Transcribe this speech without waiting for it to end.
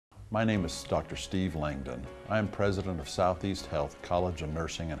My name is Dr. Steve Langdon. I am president of SoutheastHEALTH College of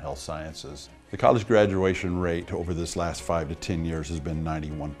Nursing and Health Sciences. The college graduation rate over this last 5 to 10 years has been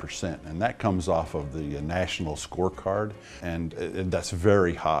 91%, and that comes off of the national scorecard, and that's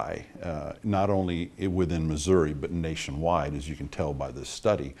very high, not only within Missouri, but nationwide, as you can tell by this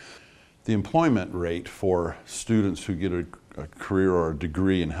study. The employment rate for students who get a career or a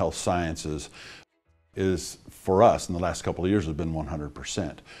degree in health sciences is, for us, in the last couple of years, has been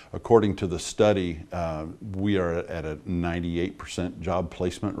 100%. According to the study, we are at a 98% job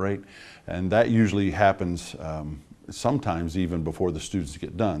placement rate, and that usually happens sometimes even before the students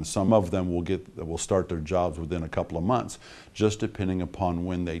get done. Some of them will start their jobs within a couple of months, just depending upon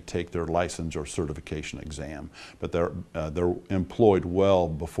when they take their license or certification exam. But they're employed well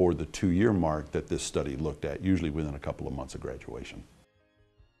before the 2-year mark that this study looked at, usually within a couple of months of graduation.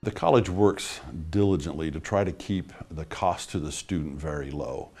 The college works diligently to try to keep the cost to the student very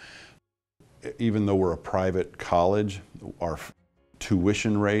low. Even though we're a private college, our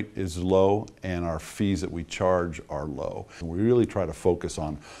tuition rate is low and our fees that we charge are low. We really try to focus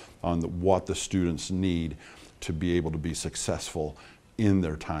on what the students need to be able to be successful in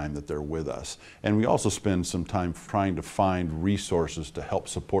their time that they're with us. And we also spend some time trying to find resources to help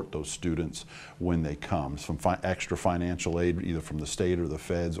support those students when they come. Some extra financial aid, either from the state or the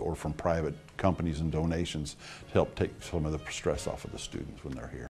feds or from private companies and donations, to help take some of the stress off of the students when they're here.